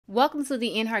Welcome to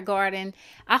the InnHer Garden.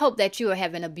 I hope that you are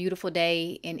having a beautiful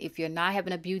day. And if you're not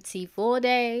having a beautiful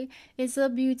day, it's a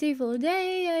beautiful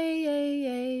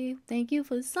day. Thank you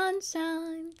for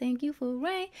sunshine. Thank you for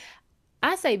rain.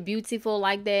 I say beautiful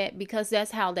like that because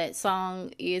that's how that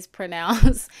song is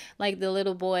pronounced. Like the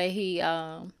little boy, he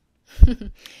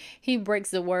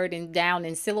breaks the word down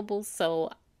in syllables.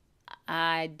 So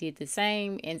I did the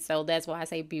same, and so that's why I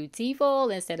say beautiful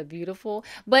instead of beautiful.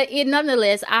 But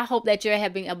nonetheless, I hope that you're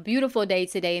having a beautiful day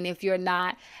today, and if you're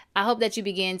not, I hope that you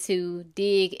begin to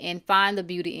dig and find the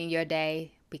beauty in your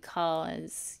day,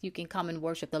 because you can come and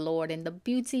worship the Lord in the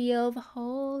beauty of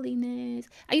holiness.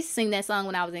 I used to sing that song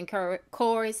when I was in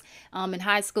chorus in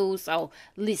high school, so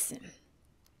listen.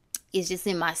 It's just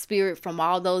in my spirit from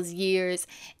all those years,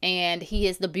 and he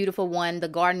is the beautiful one, the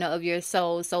gardener of your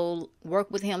soul. So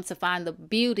work with him to find the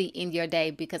beauty in your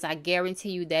day, because I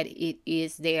guarantee you that it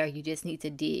is there. You just need to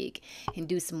dig and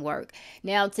do some work.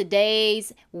 Now,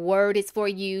 today's word is for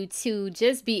you to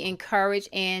just be encouraged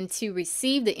and to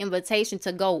receive the invitation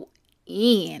to go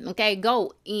in. Okay,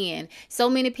 go in. So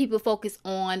many people focus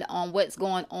on what's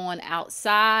going on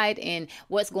outside and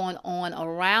what's going on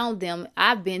around them.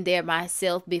 I've been there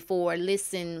myself before.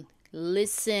 Listen,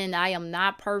 I am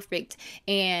not perfect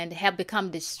and have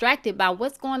become distracted by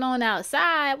what's going on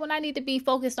outside when I need to be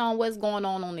focused on what's going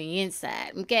on the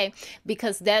inside. Okay,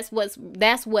 because that's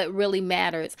what really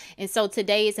matters. And so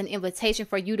today is an invitation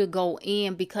for you to go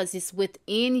in, because it's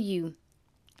within you.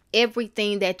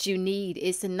 Everything that you need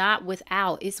is not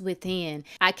without, it's within.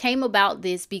 I came about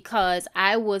this because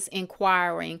I was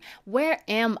inquiring, where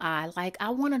am I? Like,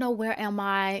 I want to know, where am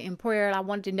I in prayer? I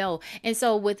wanted to know. And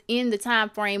so within the time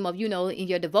frame of, in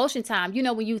your devotion time,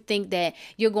 when you think that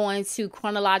you're going to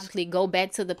chronologically go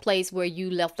back to the place where you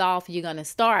left off, you're going to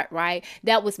start, right?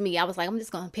 That was me. I was like, I'm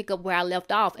just going to pick up where I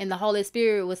left off. And the Holy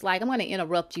Spirit was like, I'm going to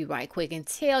interrupt you right quick and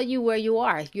tell you where you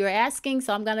are. You're asking,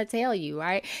 so I'm going to tell you,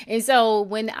 right? And so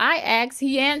when I asked,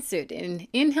 he answered, and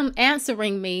in him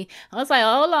answering me, I was like,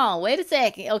 hold on, wait a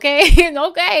second, okay?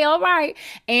 Okay, all right.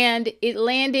 And it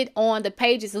landed on the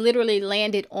pages, literally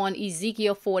landed on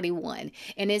Ezekiel 41,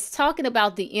 and it's talking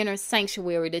about the inner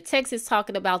sanctuary. The text is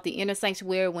talking about the inner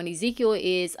sanctuary when Ezekiel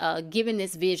is given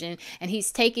this vision, and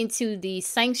he's taken to the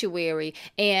sanctuary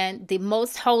and the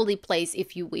most holy place,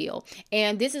 if you will.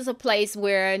 And this is a place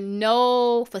where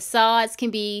no facades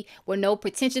can be, where no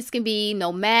pretensions can be,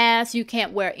 no masks. You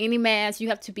can't wear any mask. You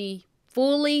have to be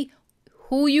fully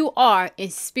who you are in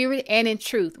spirit and in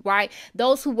truth, right?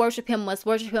 Those who worship him must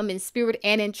worship him in spirit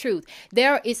and in truth.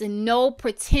 There is no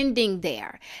pretending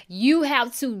there. You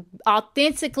have to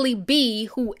authentically be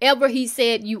whoever he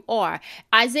said you are.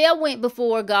 Isaiah went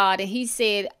before God and he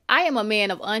said, I am a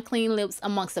man of unclean lips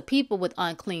amongst the people with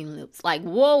unclean lips. Like,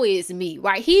 woe is me,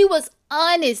 right? He was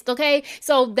honest, okay?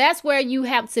 So that's where you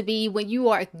have to be when you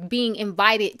are being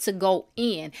invited to go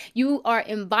in. You are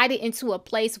invited into a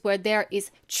place where there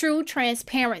is true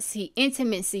transparency,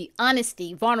 intimacy,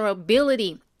 honesty,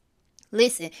 vulnerability.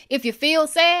 Listen, if you feel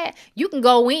sad, you can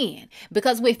go in,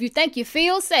 because if you think you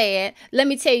feel sad, let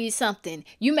me tell you something.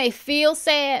 You may feel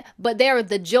sad, but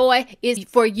the joy is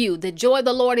for you. The joy of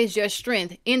the Lord is your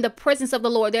strength. In the presence of the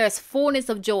Lord, there is fullness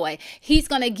of joy. He's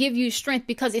going to give you strength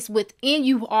because it's within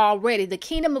you already. The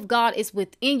kingdom of God is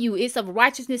within you. It's of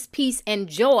righteousness, peace, and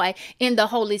joy in the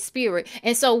Holy Spirit.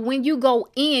 And so when you go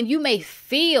in, you may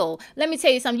feel, let me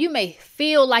tell you something, you may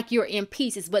feel like you're in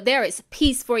pieces, but there is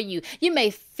peace for you. You may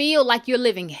feel like you're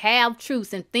living half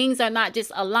truths and things are not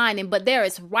just aligning, but there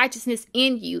is righteousness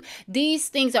in you. These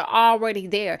things are already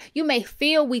there. You may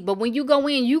feel weak, but when you go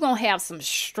in, you're going to have some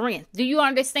strength. Do you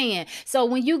understand? So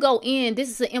when you go in,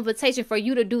 this is an invitation for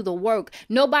you to do the work.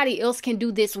 Nobody else can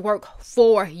do this work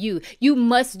for you. You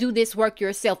must do this work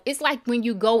yourself. It's like when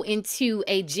you go into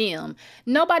a gym.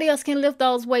 Nobody else can lift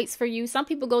those weights for you. Some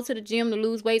people go to the gym to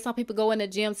lose weight. Some people go in the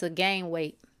gym to gain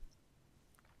weight.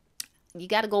 You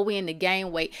got to go in to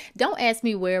gain weight. Don't ask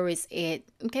me where it's at.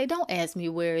 Okay. Don't ask me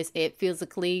where it's at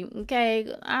physically. Okay.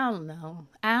 I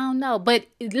don't know. But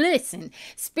listen,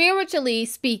 spiritually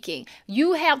speaking,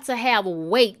 you have to have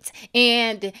weight.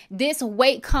 And this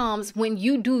weight comes when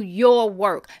you do your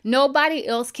work. Nobody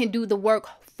else can do the work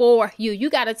for you. You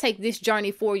got to take this journey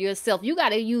for yourself. You got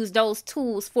to use those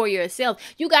tools for yourself.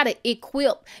 You got to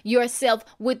equip yourself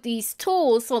with these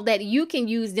tools so that you can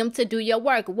use them to do your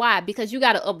work. Why? Because you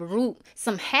got to uproot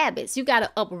some habits. You got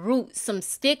to uproot some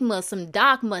stigmas, some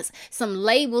dogmas, some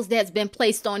labels that's been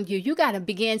placed on you. You got to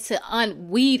begin to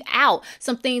weed out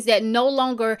some things that no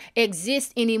longer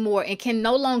exist anymore and can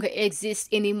no longer exist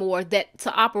anymore, that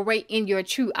to operate in your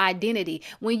true identity.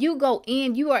 When you go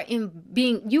in, you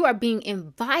are being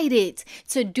invited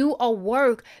to do a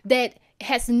work that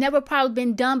has never probably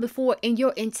been done before in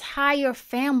your entire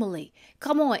family.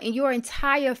 Come on, in your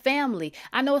entire family.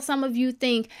 I know some of you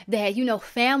think that,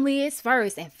 family is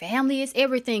first and family is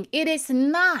everything. It is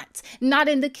not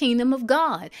in the kingdom of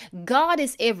God. God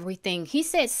is everything. He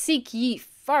said, seek ye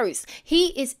first. He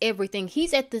is everything.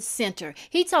 He's at the center.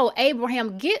 He told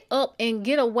Abraham, get up and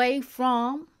get away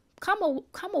from, come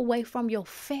away from your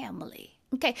family.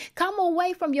 Okay, come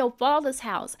away from your father's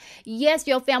house. Yes,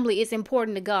 your family is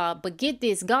important to God, but get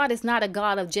this, God is not a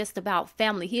God of just about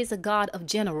family. He is a God of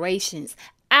generations.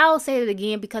 I'll say it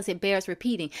again because it bears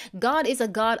repeating. God is a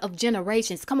God of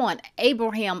generations. Come on,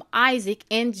 Abraham, Isaac,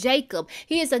 and Jacob.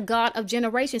 He is a God of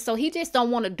generations. So he just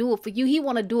don't want to do it for you. He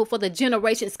want to do it for the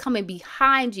generations coming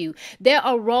behind you. There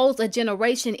arose a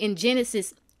generation in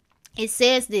Genesis. It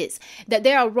says this, that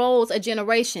there arose a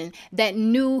generation that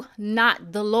knew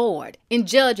not the Lord. In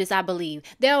Judges, I believe,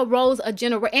 there arose a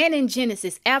generation, and in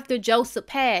Genesis, after Joseph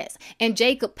passed and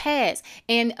Jacob passed,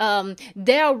 and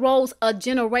there arose a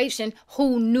generation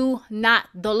who knew not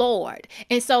the Lord.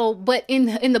 And so, but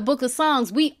in the book of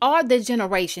Psalms, we are the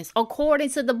generations, according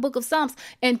to the book of Psalms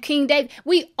and King David,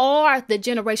 we are the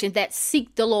generation that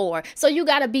seek the Lord. So you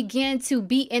got to begin to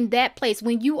be in that place.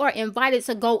 When you are invited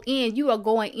to go in, you are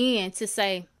going in to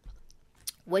say,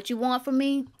 what you want from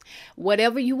me,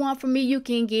 whatever you want from me, you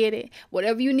can get it.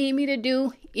 Whatever you need me to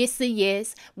do, it's a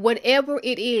yes. Whatever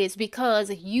it is,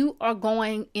 because you are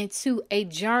going into a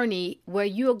journey where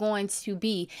you are going to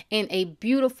be in a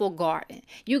beautiful garden.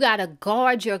 You got to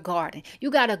guard your garden.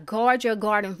 You got to guard your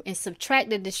garden and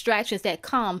subtract the distractions that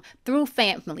come through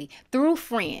family, through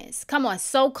friends. Come on,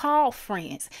 so-called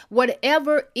friends.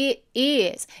 Whatever it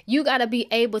is, you got to be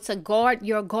able to guard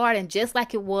your garden just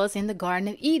like it was in the Garden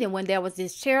of Eden when there was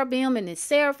this cherubim and this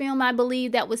seraphim, I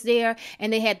believe, that was there,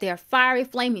 and they had their fiery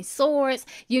flaming swords,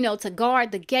 to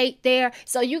guard the gate there.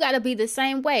 So you got to be the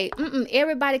same way.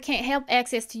 Everybody can't have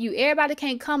access to you. Everybody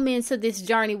can't come into this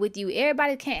journey with you.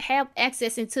 Everybody can't have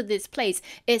access into this place,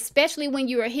 especially when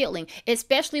you are healing,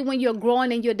 especially when you're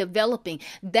growing and you're developing.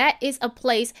 That is a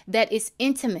place that is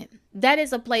intimate. That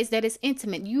is a place that is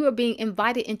intimate. You are being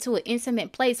invited into an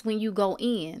intimate place when you go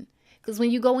in. Because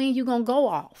when you go in, you're going to go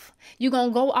off. You're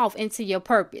going to go off into your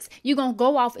purpose. You're going to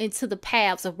go off into the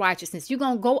paths of righteousness. You're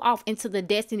going to go off into the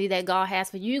destiny that God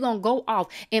has for you. You're going to go off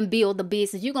and build the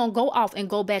business. You're going to go off and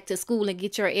go back to school and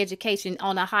get your education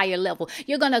on a higher level.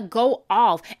 You're going to go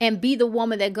off and be the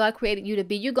woman that God created you to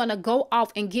be. You're going to go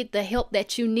off and get the help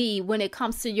that you need when it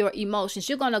comes to your emotions.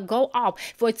 You're going to go off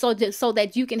so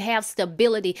that you can have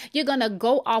stability. You're going to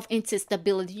go off into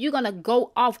stability. You're going to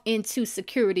go off into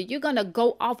security. You're going to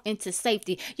go off into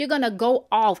safety. You're going to go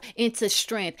off into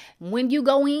strength. When you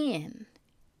go in,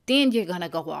 then you're going to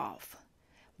go off.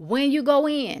 When you go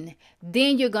in,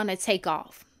 then you're going to take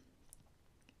off.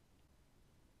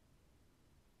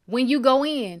 When you go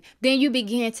in, then you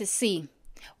begin to see,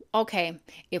 okay,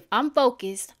 if I'm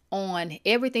focused on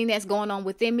everything that's going on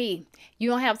within me, you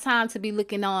don't have time to be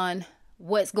looking on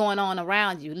what's going on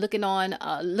around you, looking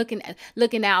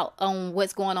out on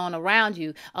what's going on around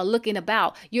you, or looking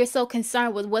about. You're so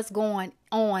concerned with what's going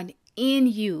on in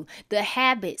you, the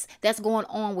habits that's going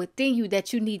on within you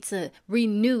that you need to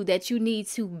renew, that you need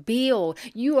to build.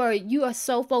 You are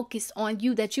so focused on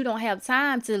you that you don't have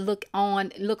time to look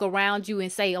around you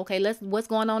and say, okay, what's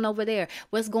going on over there?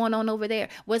 What's going on over there?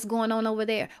 What's going on over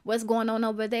there? What's going on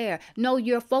over there? No,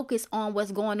 you're focused on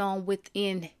what's going on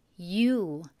within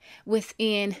you.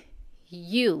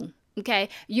 Okay,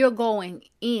 you're going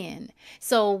in.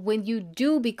 So when you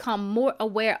do become more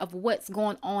aware of what's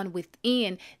going on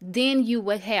within, then you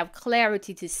would have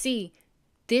clarity to see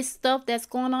this stuff that's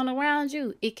going on around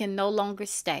you, it can no longer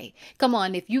stay. Come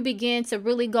on, if you begin to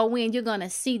really go in, you're going to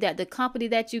see that the company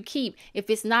that you keep, if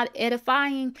it's not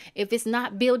edifying, if it's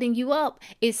not building you up,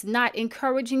 it's not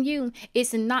encouraging you,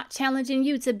 it's not challenging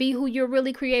you to be who you're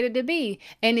really created to be,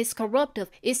 and it's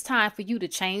corruptive, it's time for you to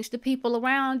change the people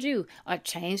around you or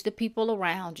change the people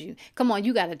around you. Come on,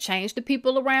 you got to change the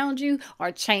people around you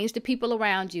or change the people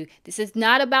around you. This is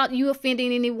not about you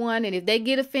offending anyone, and if they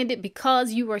get offended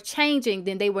because you are changing,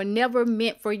 then they were never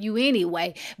meant for you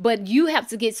anyway. But you have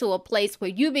to get to a place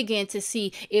where you begin to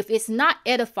see if it's not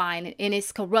edifying and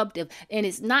it's corruptive and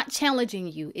it's not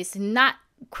challenging you, it's not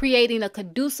creating a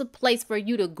conducive place for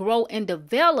you to grow and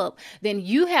develop, then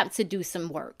you have to do some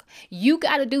work. You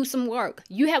got to do some work.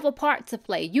 You have a part to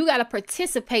play. You got to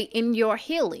participate in your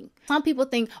healing. Some people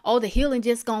think, oh, the healing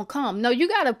just gonna come. No, you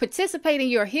got to participate in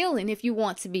your healing if you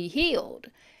want to be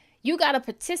healed. You got to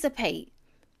participate.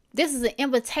 This is an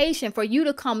invitation for you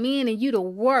to come in and you to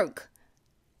work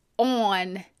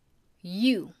on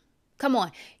you. Come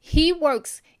on. He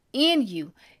works in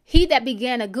you. He that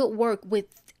began a good work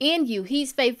within you,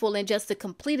 he's faithful and just to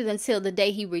complete it until the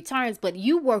day he returns. But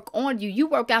you work on you. You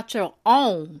work out your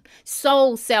own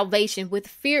soul salvation with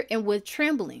fear and with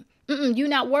trembling. You're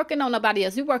not working on nobody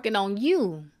else. You're working on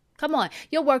you. Come on.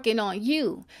 You're working on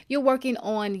you. You're working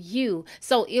on you.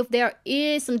 So if there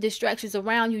is some distractions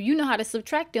around you, you know how to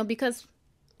subtract them because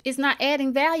it's not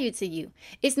adding value to you.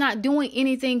 It's not doing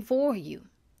anything for you.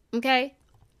 Okay?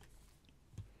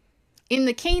 In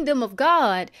the kingdom of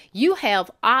God, you have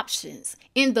options.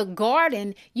 In the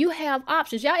garden, you have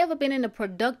options. Y'all ever been in a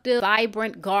productive,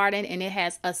 vibrant garden and it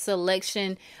has a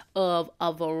selection of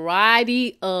a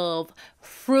variety of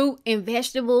fruit and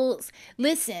vegetables?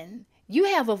 Listen, you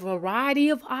have a variety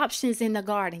of options in the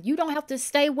garden. You don't have to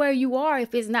stay where you are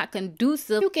if it's not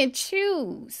conducive. You can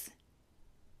choose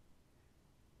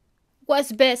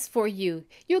what's best for you.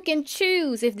 You can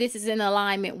choose if this is in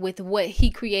alignment with what he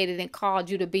created and called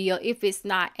you to be, or if it's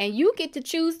not. And you get to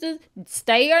choose to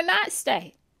stay or not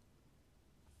stay.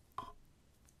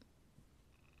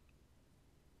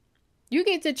 You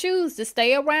get to choose to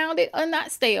stay around it or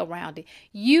not stay around it.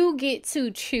 You get to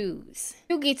choose.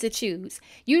 You get to choose.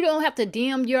 You don't have to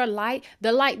dim your light,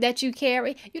 the light that you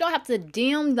carry. You don't have to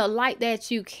dim the light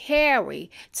that you carry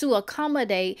to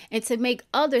accommodate and to make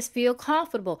others feel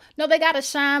comfortable. No, they got to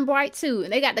shine bright too.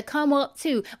 And they got to come up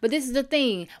too. But this is the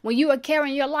thing. When you are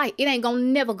carrying your light, it ain't going to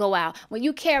never go out. When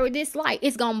you carry this light,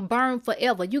 it's going to burn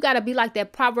forever. You got to be like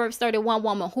that Proverbs 31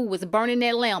 woman who was burning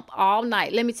that lamp all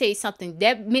night. Let me tell you something.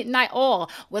 That midnight oil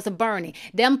was burning.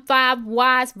 Them 5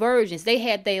 wise virgins, they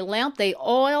had their lamp, their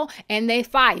oil, and their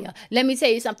fire. Let me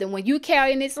tell you something. When you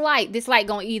carrying this light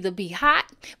gonna either be hot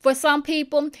for some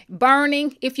people,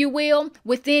 burning, if you will,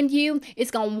 within you. It's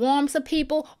gonna warm some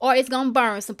people, or it's gonna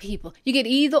burn some people. You get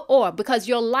either or, because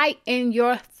your light and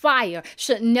your fire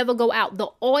should never go out. The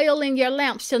oil in your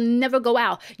lamp should never go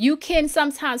out. You can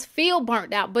sometimes feel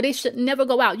burnt out, but it should never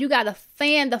go out. You gotta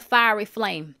fan the fiery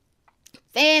flame.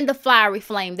 Fan the fiery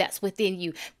flame that's within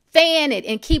you. Fan it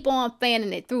and keep on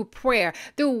fanning it through prayer,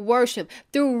 through worship,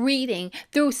 through reading,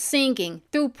 through singing,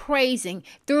 through praising,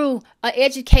 through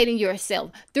educating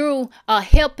yourself, through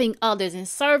helping others and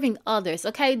serving others.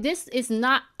 Okay, this is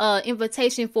not an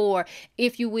invitation for,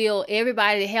 if you will,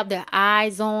 everybody to have their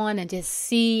eyes on and just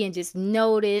see and just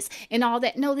notice and all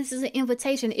that. No, this is an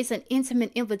invitation. It's an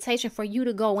intimate invitation for you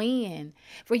to go in.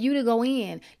 For you to go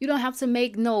in. You don't have to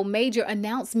make no major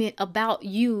announcement about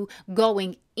you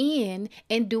going in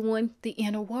and doing the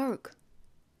inner work.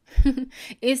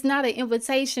 It's not an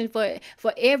invitation for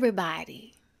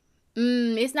everybody.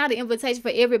 It's not an invitation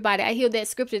for everybody. I hear that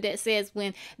scripture that says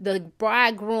when the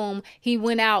bridegroom, he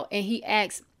went out and he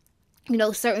asked,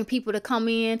 certain people to come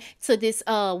in to this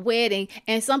wedding.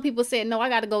 And some people said, no, I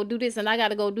got to go do this and I got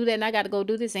to go do that and I got to go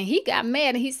do this. And he got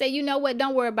mad and he said, you know what?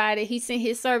 Don't worry about it. He sent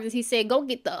his servants. He said, go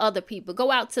get the other people.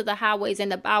 Go out to the highways and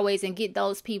the byways and get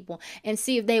those people and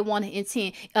see if they want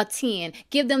to attend.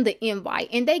 Give them the invite.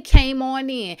 And they came on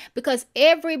in, because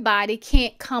everybody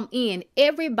can't come in.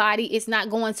 Everybody is not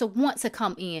going to want to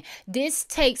come in. This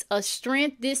takes a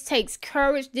strength. This takes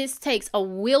courage. This takes a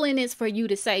willingness for you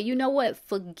to say, you know what?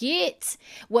 Forget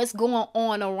what's going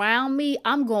on around me.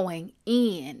 I'm going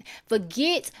in.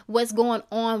 Forget what's going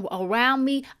on around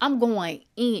me. I'm going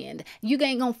in. You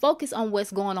ain't gonna focus on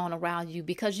what's going on around you,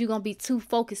 because you're gonna be too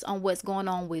focused on what's going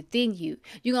on within you.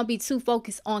 You're gonna be too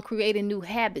focused on creating new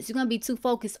habits. You're gonna be too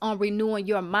focused on renewing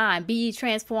your mind. Be ye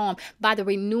transformed by the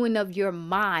renewing of your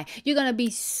mind. You're gonna be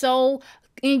so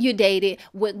inundated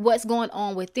with what's going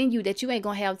on within you that you ain't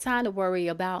gonna have time to worry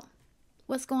about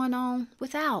what's going on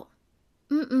without.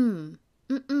 You're going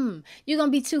to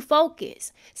be too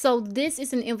focused. So this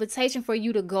is an invitation for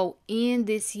you to go in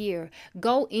this year.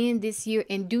 Go in this year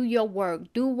and do your work.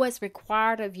 Do what's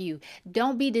required of you.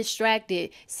 Don't be distracted.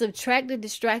 Subtract the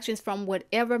distractions from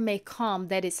whatever may come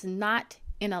that is not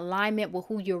in alignment with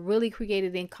who you're really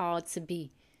created and called to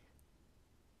be.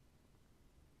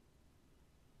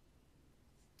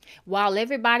 While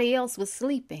everybody else was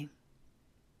sleeping,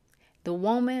 the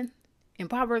woman in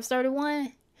Proverbs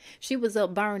 31, she was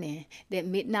up burning that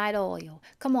midnight oil.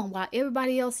 Come on, while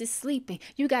everybody else is sleeping,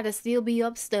 you got to still be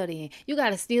up studying. You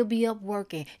got to still be up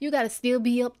working. You got to still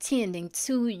be up tending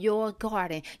to your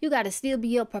garden. You got to still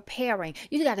be up preparing.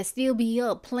 You got to still be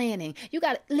up planning. You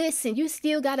got to listen. You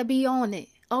still got to be on it.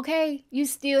 Okay? You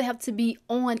still have to be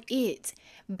on it.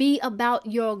 Be about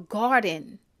your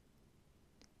garden.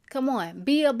 Come on,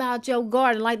 be about your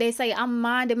garden. Like they say, I'm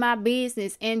minding my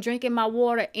business and drinking my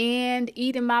water and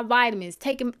eating my vitamins,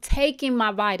 taking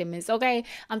my vitamins. Okay,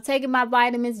 I'm taking my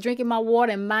vitamins, drinking my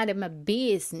water, and minding my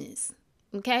business.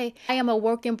 Okay, I am a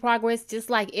work in progress just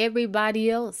like everybody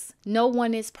else. No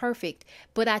one is perfect,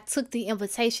 but I took the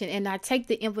invitation and I take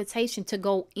the invitation to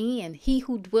go in. He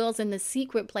who dwells in the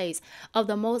secret place of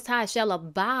the Most High shall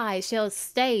abide, shall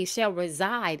stay, shall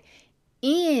reside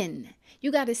in.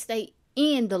 You got to stay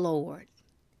in the Lord,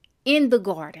 in the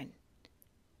garden.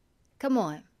 Come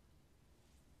on.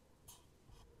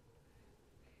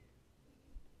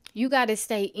 You got to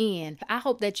stay in. I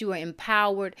hope that you are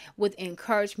empowered with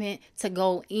encouragement to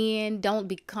go in. Don't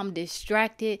become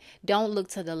distracted. Don't look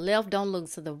to the left. Don't look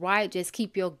to the right. Just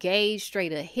keep your gaze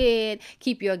straight ahead.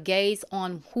 Keep your gaze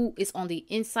on who is on the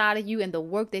inside of you and the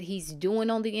work that he's doing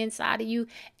on the inside of you.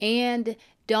 And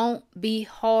don't be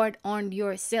hard on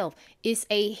yourself. It's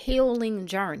a healing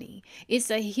journey. It's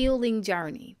a healing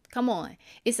journey. Come on.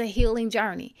 It's a healing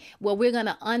journey. Well, we're going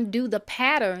to undo the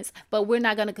patterns, but we're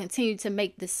not going to continue to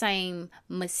make the same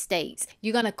mistakes.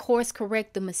 You're going to course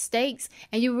correct the mistakes,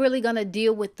 and you're really going to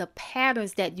deal with the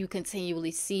patterns that you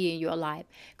continually see in your life.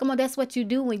 Come on. That's what you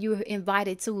do when you're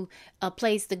invited to a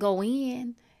place to go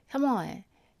in. Come on.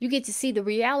 You get to see the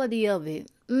reality of it.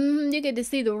 You get to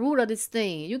see the root of this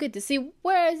thing. You get to see,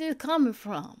 where is it coming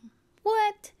from?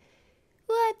 What?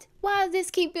 Why does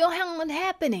this keep on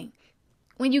happening?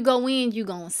 When you go in, you're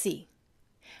going to see.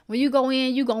 When you go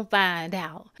in, you're going to find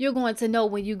out. You're going to know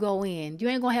when you go in. You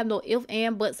ain't going to have no ifs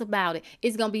and buts about it.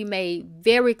 It's going to be made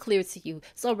very clear to you.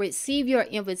 So receive your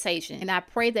invitation. And I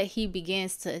pray that he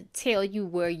begins to tell you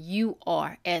where you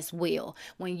are as well.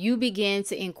 When you begin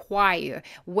to inquire,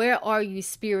 where are you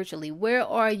spiritually? Where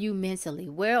are you mentally?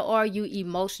 Where are you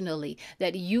emotionally?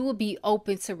 That you will be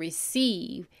open to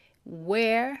receive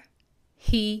where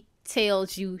he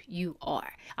tells you you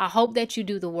are. I hope that you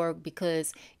do the work,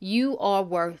 because you are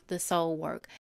worth the soul work.